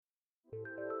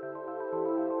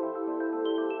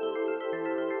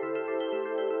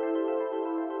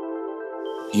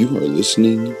You are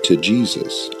listening to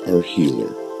Jesus, Our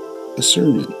Healer, a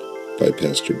sermon by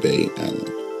Pastor Bay Allen.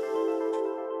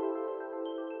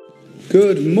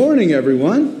 Good morning,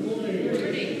 everyone.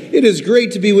 It is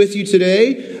great to be with you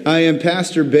today. I am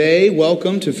Pastor Bay.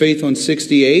 Welcome to Faith on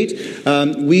 68.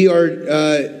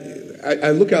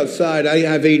 I look outside. I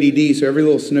have ADD, so every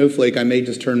little snowflake, I may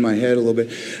just turn my head a little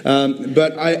bit.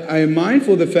 But I am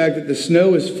mindful of the fact that the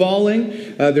snow is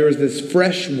falling. There is this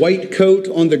fresh white coat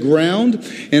on the ground.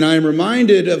 And I am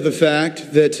reminded of the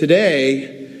fact that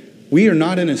today we are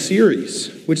not in a series,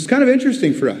 which is kind of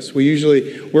interesting for us. We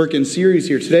usually work in series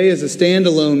here. Today is a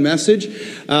standalone message.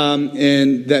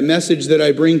 And that message that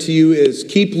I bring to you is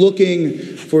keep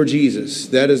looking for Jesus.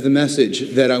 That is the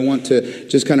message that I want to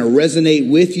just kind of resonate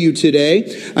with you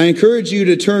today. I encourage you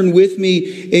to turn with me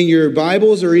in your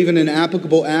Bibles or even an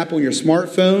applicable app on your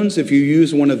smartphones if you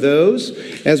use one of those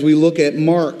as we look at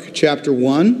Mark chapter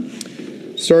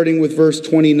 1, starting with verse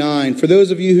 29. For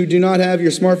those of you who do not have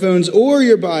your smartphones or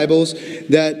your Bibles,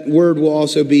 that word will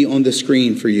also be on the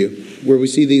screen for you, where we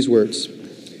see these words.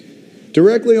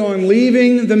 Directly on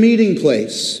leaving the meeting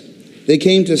place, they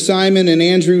came to Simon and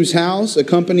Andrew's house,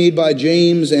 accompanied by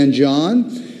James and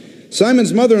John.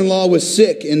 Simon's mother-in-law was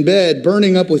sick in bed,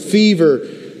 burning up with fever.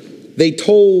 They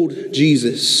told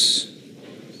Jesus.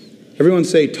 Everyone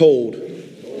say told.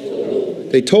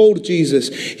 They told Jesus.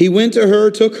 He went to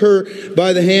her, took her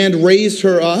by the hand, raised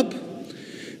her up.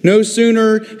 No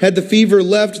sooner had the fever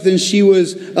left than she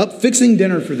was up fixing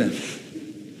dinner for them.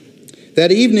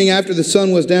 That evening after the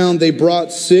sun was down, they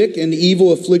brought sick and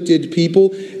evil afflicted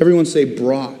people. Everyone say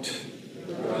brought.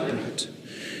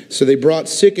 So they brought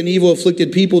sick and evil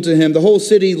afflicted people to him. The whole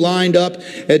city lined up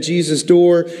at Jesus'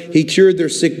 door. He cured their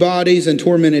sick bodies and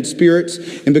tormented spirits.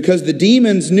 And because the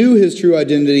demons knew his true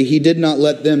identity, he did not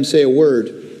let them say a word.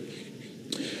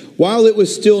 While it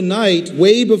was still night,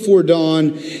 way before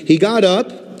dawn, he got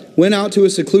up, went out to a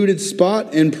secluded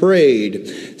spot and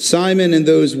prayed. Simon and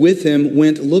those with him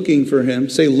went looking for him.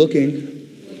 Say looking.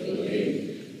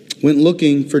 Went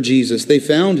looking for Jesus. They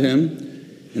found him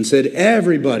and said,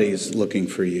 everybody's looking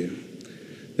for you.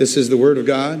 This is the word of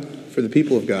God for the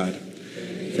people of God.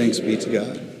 Thanks be to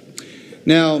God.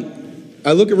 Now,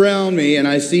 I look around me and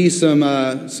I see some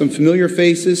familiar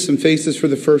faces, some faces for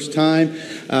the first time.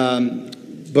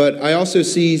 But I also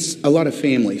see a lot of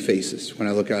family faces when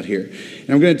I look out here. And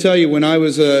I'm going to tell you, when I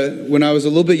was a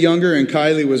little bit younger and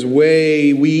Kylie was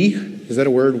way wee, is that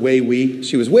a word, way wee?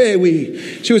 She was way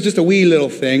wee. She was just a wee little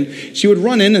thing. She would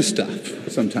run into stuff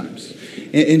sometimes.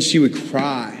 And she would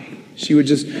cry. She would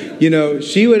just,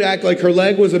 she would act like her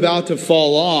leg was about to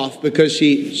fall off because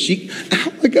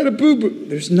ow, I got a boo-boo.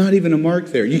 There's not even a mark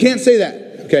there. You can't say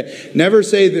that, okay? Never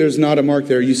say there's not a mark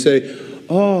there. You say,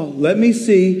 oh, let me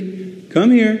see.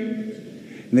 Come here.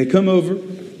 And they come over.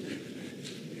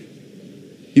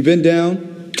 You bend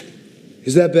down.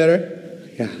 Is that better?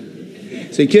 Yeah.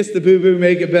 So you kiss the boo-boo,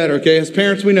 make it better, okay? As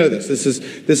parents, we know this. This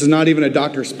is not even a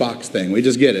Dr. Spock's thing. We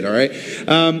just get it, all right?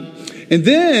 And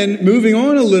then, moving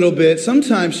on a little bit,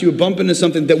 sometimes she would bump into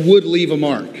something that would leave a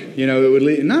mark. It would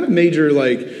leave, not a major,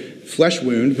 flesh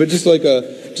wound, but just like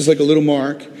a little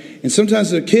mark. And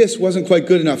sometimes the kiss wasn't quite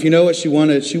good enough. You know what she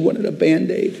wanted? She wanted a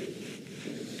Band-Aid.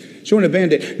 She wanted a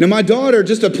Band-Aid. Now, my daughter,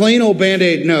 just a plain old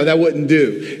Band-Aid, no, that wouldn't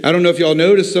do. I don't know if y'all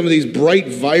noticed some of these bright,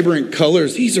 vibrant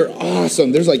colors. These are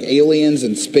awesome. There's like aliens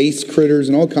and space critters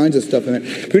and all kinds of stuff in there.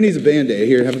 Who needs a Band-Aid?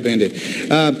 Here, have a Band-Aid.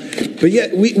 But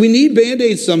yeah, we need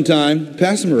Band-Aids sometime.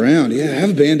 Pass them around. Yeah, have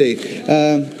a Band-Aid.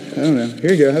 I don't know.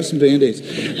 Here you go. Have some Band-Aids.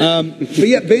 But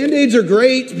yeah, Band-Aids are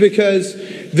great because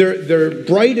they're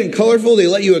bright and colorful. They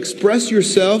let you express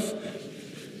yourself.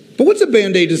 But what's a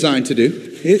Band-Aid designed to do?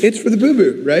 It's for the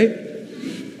boo-boo, right?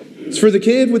 It's for the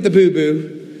kid with the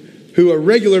boo-boo who a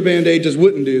regular Band-Aid just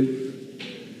wouldn't do.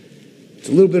 It's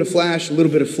a little bit of flash, a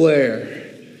little bit of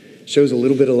flare. Shows a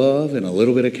little bit of love and a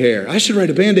little bit of care. I should write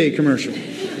a Band-Aid commercial.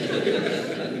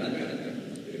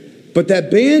 But that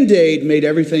Band-Aid made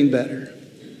everything better,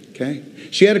 okay?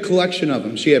 She had a collection of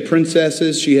them. She had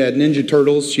princesses. She had Ninja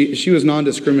Turtles. She was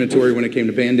non-discriminatory when it came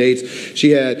to Band-Aids. She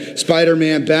had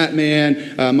Spider-Man,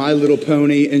 Batman, My Little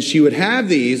Pony, and she would have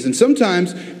these. And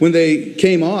sometimes when they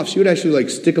came off, she would actually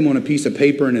stick them on a piece of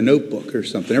paper in a notebook or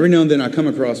something. Every now and then I come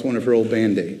across one of her old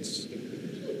Band-Aids.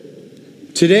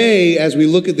 Today, as we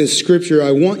look at this scripture,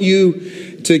 I want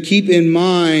you to keep in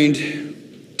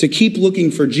mind to keep looking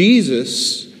for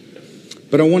Jesus,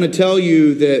 but I want to tell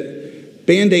you that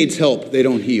Band-Aids help, they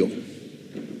don't heal.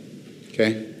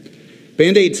 Okay?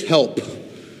 Band-Aids help,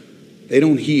 they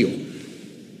don't heal.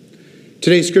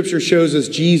 Today's scripture shows us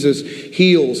Jesus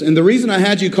heals. And the reason I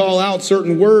had you call out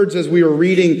certain words as we were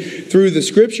reading through the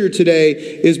scripture today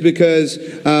is because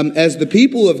as the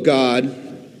people of God,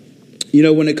 you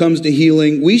know, when it comes to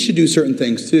healing, we should do certain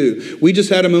things too. We just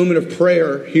had a moment of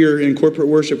prayer here in corporate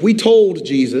worship. We told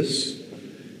Jesus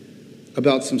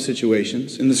about some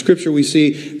situations. In the scripture we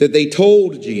see that they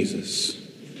told Jesus.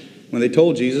 When they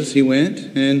told Jesus, he went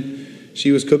and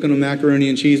she was cooking a macaroni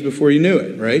and cheese before you knew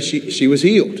it, right? She was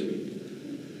healed.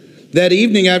 That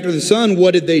evening after the sun,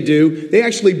 what did they do? They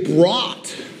actually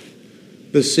brought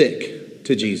the sick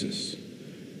to Jesus.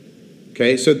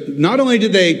 Okay, so not only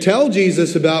did they tell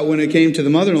Jesus about when it came to the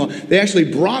mother-in-law, they actually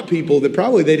brought people that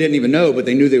probably they didn't even know, but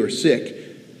they knew they were sick.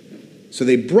 So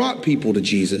they brought people to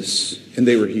Jesus and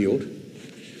they were healed.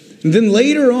 And then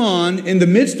later on, in the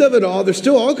midst of it all, there's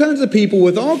still all kinds of people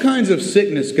with all kinds of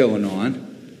sickness going on.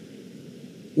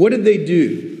 What did they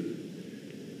do?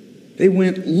 They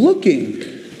went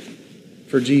looking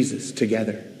for Jesus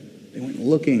together. They went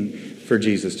looking for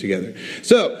Jesus together.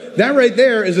 So that right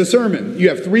there is a sermon. You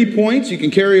have 3 points you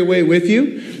can carry away with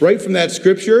you right from that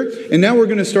scripture. And now we're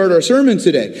going to start our sermon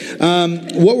today.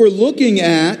 What we're looking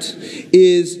at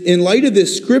is, in light of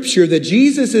this scripture, that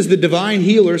Jesus is the divine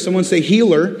healer. Someone say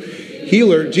healer.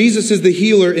 Healer. Jesus is the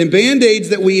healer. And bandaids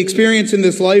that we experience in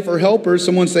this life are helpers.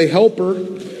 Someone say helper.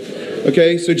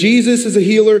 Okay, so Jesus is a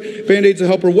healer. Bandaids a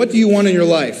helper. What do you want in your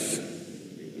life?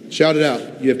 Shout it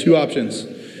out. You have 2 options.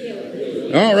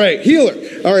 All right, healer.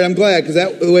 All right, I'm glad, because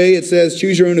that way it says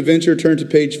choose your own adventure, turn to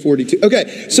page 42.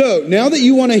 Okay, so now that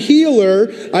you want a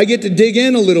healer, I get to dig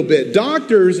in a little bit.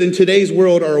 Doctors in today's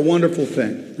world are a wonderful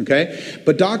thing, okay?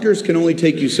 But doctors can only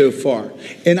take you so far.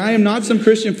 And I am not some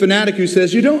Christian fanatic who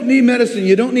says you don't need medicine,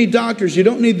 you don't need doctors, you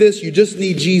don't need this, you just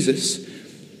need Jesus.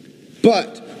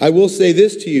 But I will say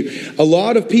this to you. A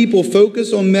lot of people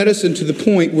focus on medicine to the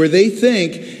point where they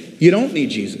think you don't need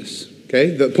Jesus.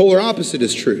 Okay? The polar opposite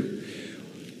is true.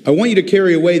 I want you to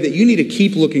carry away that you need to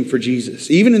keep looking for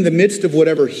Jesus. Even in the midst of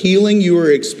whatever healing you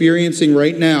are experiencing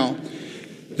right now,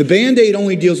 the Band-Aid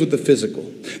only deals with the physical.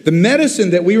 The medicine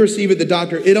that we receive at the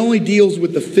doctor, it only deals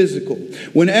with the physical.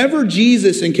 Whenever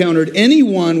Jesus encountered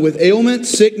anyone with ailment,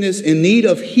 sickness, in need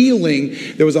of healing,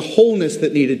 there was a wholeness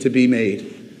that needed to be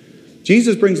made.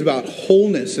 Jesus brings about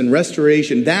wholeness and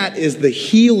restoration. That is the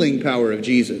healing power of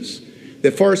Jesus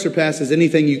that far surpasses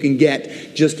anything you can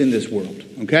get just in this world.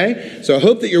 Okay? So I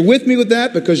hope that you're with me with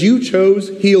that, because you chose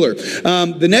healer.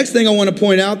 The next thing I want to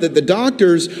point out, that the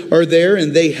doctors are there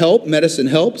and they help. Medicine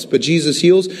helps, but Jesus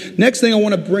heals. Next thing I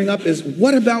want to bring up is,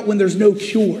 what about when there's no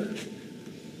cure?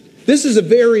 This is a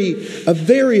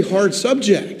very hard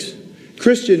subject,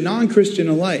 Christian, non-Christian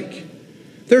alike.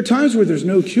 There are times where there's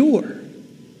no cure.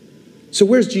 So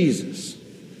where's Jesus?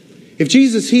 If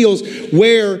Jesus heals,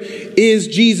 where is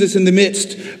Jesus in the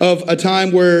midst of a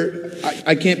time where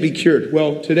I can't be cured?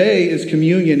 Well, today is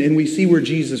communion, and we see where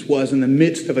Jesus was in the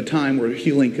midst of a time where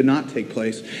healing could not take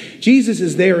place. Jesus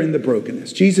is there in the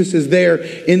brokenness. Jesus is there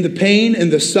in the pain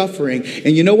and the suffering.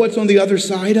 And you know what's on the other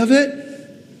side of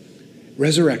it?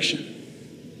 Resurrection.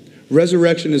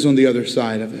 Resurrection is on the other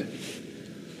side of it.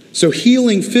 So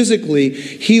healing physically,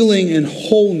 healing and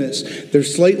wholeness, they're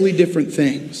slightly different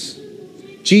things.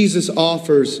 Jesus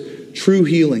offers true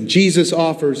healing. Jesus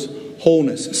offers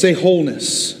wholeness. Say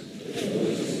wholeness.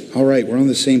 All right, we're on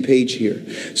the same page here.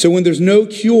 So when there's no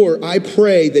cure, I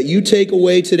pray that you take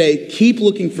away today, keep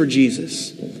looking for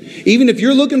Jesus. Even if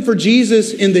you're looking for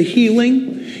Jesus in the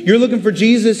healing, you're looking for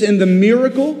Jesus in the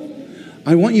miracle,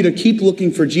 I want you to keep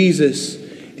looking for Jesus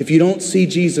if you don't see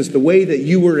Jesus the way that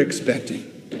you were expecting.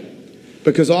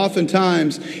 Because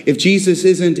oftentimes, if Jesus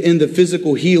isn't in the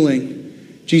physical healing,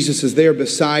 Jesus is there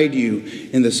beside you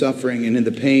in the suffering and in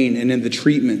the pain and in the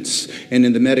treatments and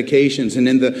in the medications and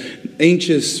in the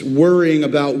anxious worrying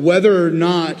about whether or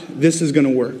not this is going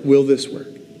to work. Will this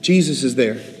work? Jesus is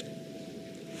there.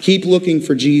 Keep looking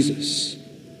for Jesus.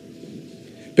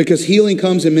 Because healing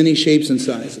comes in many shapes and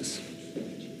sizes.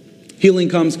 Healing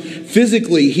comes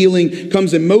physically, healing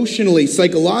comes emotionally,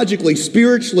 psychologically,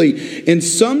 spiritually. And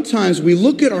sometimes we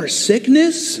look at our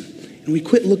sickness and we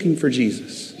quit looking for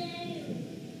Jesus.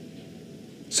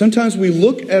 Sometimes we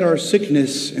look at our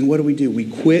sickness and what do? We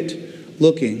quit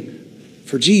looking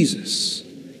for Jesus.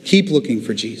 Keep looking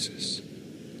for Jesus.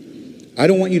 I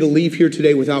don't want you to leave here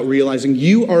today without realizing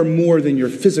you are more than your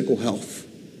physical health.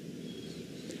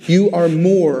 You are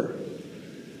more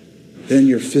than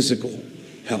your physical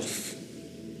health.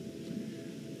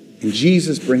 And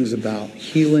Jesus brings about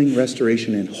healing,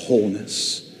 restoration, and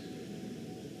wholeness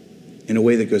in a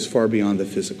way that goes far beyond the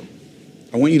physical.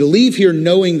 I want you to leave here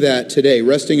knowing that today,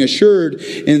 resting assured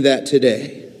in that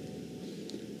today.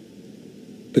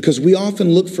 Because we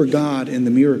often look for God in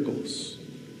the miracles,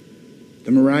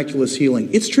 the miraculous healing.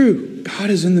 It's true, God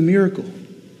is in the miracle.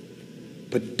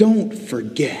 But don't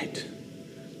forget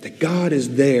that God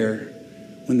is there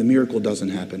when the miracle doesn't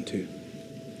happen too.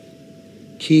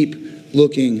 Keep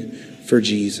looking for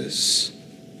Jesus.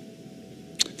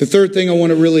 The third thing I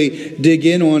want to really dig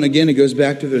in on, again, it goes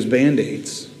back to those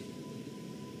bandaids.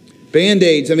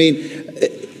 Bandaids, I mean,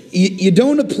 you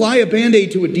don't apply a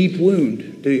bandaid to a deep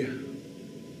wound, do you?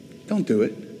 Don't do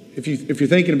it. If you're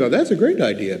thinking about, that's a great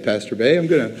idea, Pastor Bay.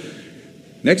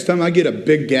 Next time I get a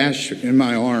big gash in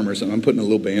my arm or something, I'm putting a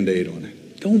little Band-Aid on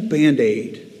it. Don't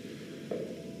Band-Aid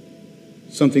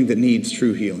something that needs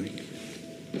true healing.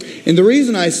 And the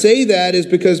reason I say that is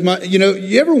because,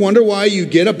 you ever wonder why you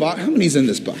get a box? How many's in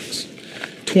this box?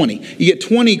 20. You get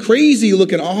 20 crazy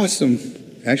looking awesome.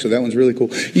 Actually, that one's really cool.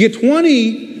 You get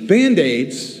 20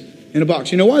 Band-Aids in a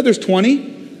box. You know why there's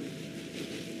 20?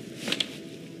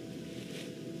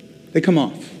 They come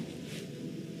off.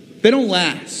 They don't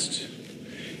last.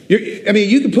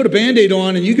 You can put a Band-Aid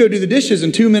on and you go do the dishes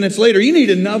and 2 minutes later, you need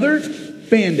another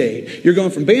Band-Aid. You're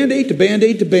going from Band-Aid to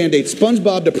Band-Aid to Band-Aid,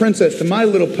 SpongeBob to Princess to My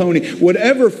Little Pony.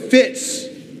 Whatever fits,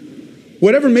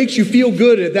 whatever makes you feel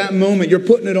good at that moment, you're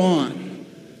putting it on.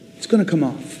 It's going to come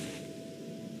off.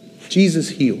 Jesus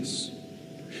heals.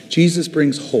 Jesus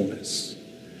brings wholeness.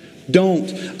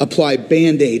 Don't apply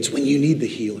Band-Aids when you need the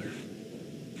healer.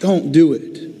 Don't do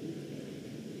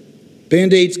it.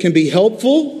 Band-Aids can be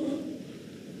helpful,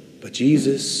 but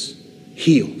Jesus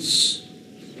heals.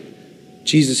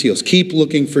 Jesus heals. Keep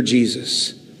looking for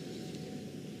Jesus.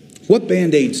 What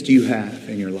Band-Aids do you have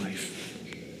in your life?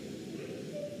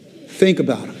 Think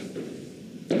about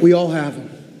them. We all have them.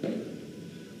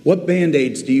 What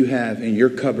Band-Aids do you have in your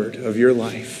cupboard of your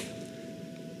life?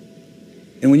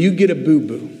 And when you get a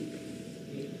boo-boo,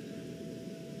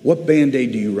 what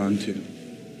Band-Aid do you run to?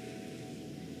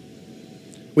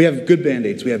 We have good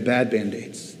Band-Aids. We have bad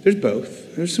Band-Aids. There's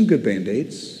both. There's some good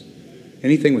Band-Aids.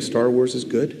 Anything with Star Wars is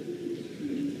good.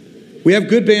 We have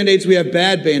good Band-Aids. We have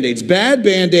bad Band-Aids. Bad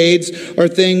Band-Aids are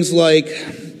things like,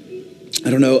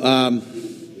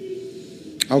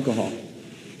 alcohol.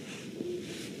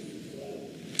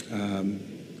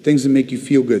 Things that make you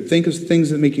feel good. Think of things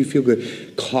that make you feel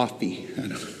good. Coffee.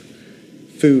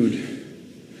 Food.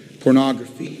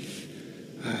 Pornography.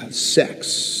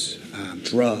 Sex.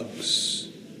 Drugs.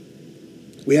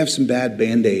 We have some bad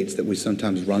Band-Aids that we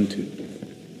sometimes run to. And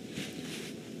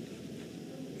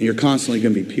you're constantly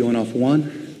going to be peeling off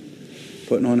one,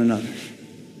 putting on another.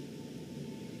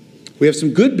 We have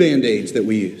some good Band-Aids that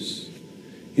we use.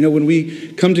 When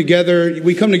we come together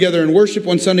in worship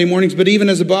on Sunday mornings, but even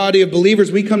as a body of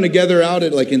believers, we come together out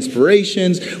at like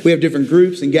Inspirations. We have different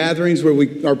groups and gatherings where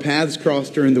our paths cross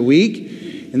during the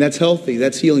week. And that's healthy.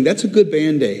 That's healing. That's a good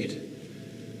Band-Aid.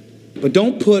 But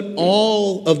don't put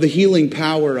all of the healing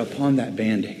power upon that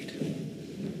Band-Aid.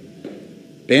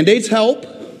 Band-Aids help.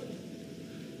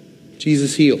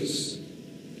 Jesus heals.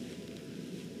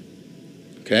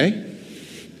 Okay?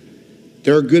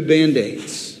 There are good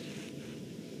Band-Aids.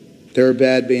 There are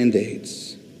bad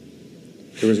Band-Aids.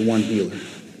 There is one healer.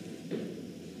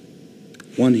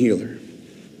 One healer.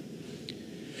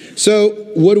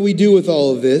 So, what do we do with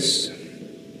all of this?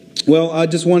 Well, I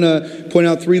just want to point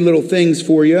out 3 little things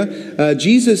for you.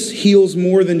 Jesus heals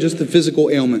more than just the physical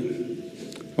ailment.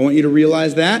 I want you to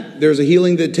realize that. There's a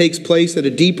healing that takes place at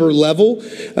a deeper level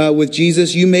with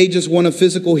Jesus. You may just want a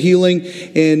physical healing,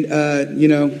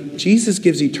 and, Jesus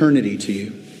gives eternity to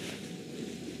you.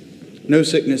 No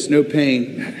sickness, no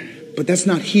pain. But that's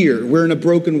not here. We're in a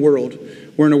broken world.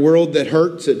 We're in a world that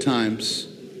hurts at times.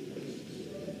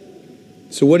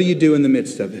 So what do you do in the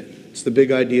midst of it? It's the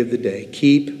big idea of the day.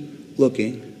 Keep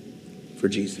looking for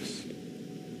Jesus.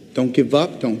 Don't give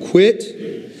up. Don't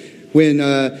quit. When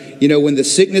the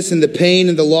sickness and the pain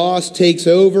and the loss takes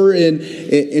over and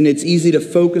it's easy to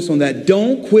focus on that,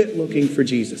 don't quit looking for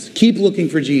Jesus. Keep looking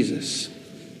for Jesus.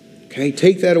 Okay,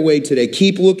 take that away today.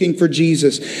 Keep looking for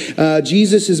Jesus.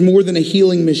 Jesus is more than a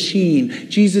healing machine.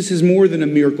 Jesus is more than a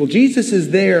miracle. Jesus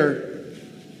is there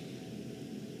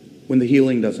when the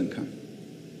healing doesn't come.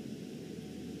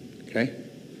 Okay?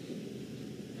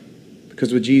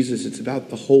 Because with Jesus, it's about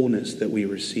the wholeness that we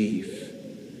receive.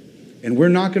 And we're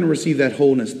not going to receive that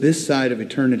wholeness this side of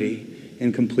eternity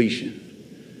in completion.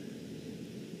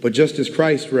 But just as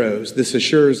Christ rose, this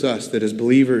assures us that as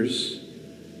believers,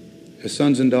 as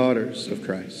sons and daughters of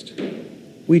Christ,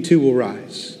 we too will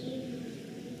rise.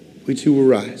 We too will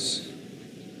rise.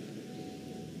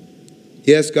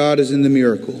 Yes, God is in the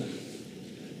miracle,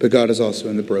 but God is also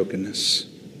in the brokenness.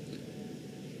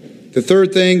 The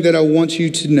third thing that I want you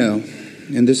to know,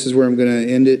 and this is where I'm going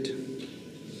to end it,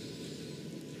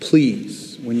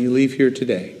 please, when you leave here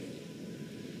today,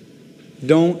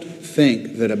 don't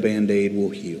think that a Band-Aid will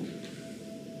heal.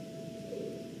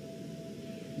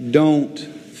 Don't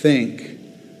think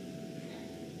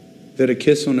that a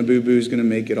kiss on a boo-boo is going to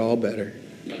make it all better.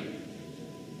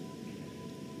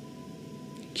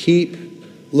 Keep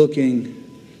looking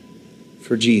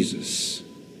for Jesus.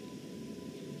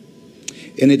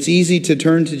 And it's easy to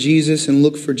turn to Jesus and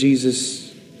look for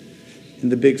Jesus in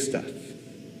the big stuff.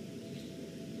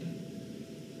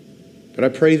 But I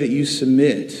pray that you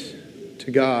submit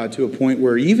to God to a point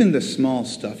where even the small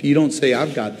stuff, you don't say,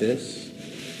 I've got this.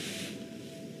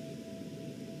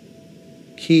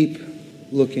 Keep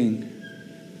looking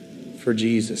for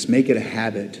Jesus. Make it a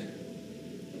habit.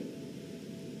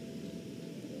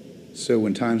 So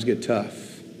when times get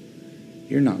tough,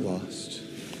 you're not lost.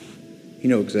 You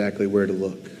know exactly where to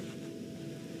look.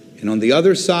 And on the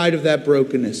other side of that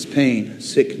brokenness, pain,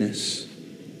 sickness,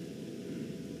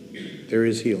 there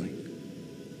is healing.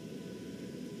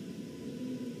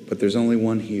 But there's only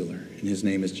one healer, and his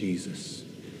name is Jesus.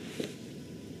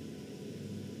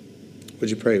 Would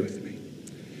you pray with me?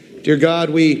 Dear God,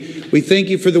 we thank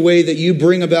you for the way that you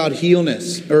bring about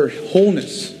wholeness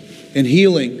and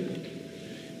healing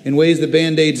in ways that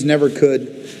Band-Aids never could.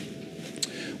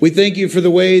 We thank you for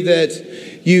the way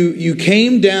that you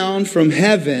came down from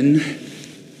heaven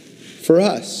for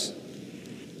us.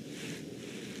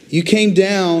 You came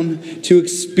down to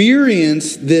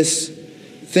experience this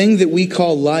thing that we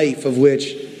call life, of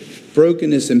which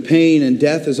brokenness and pain and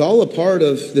death is all a part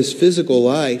of this physical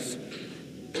life.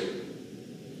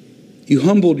 You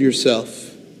humbled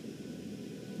yourself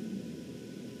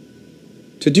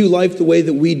to do life the way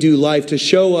that we do life, to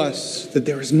show us that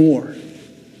there is more.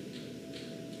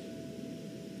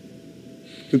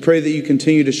 We pray that you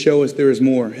continue to show us there is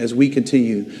more as we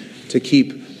continue to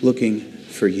keep looking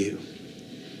for you.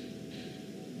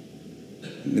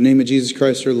 In the name of Jesus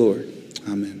Christ our Lord,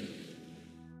 amen.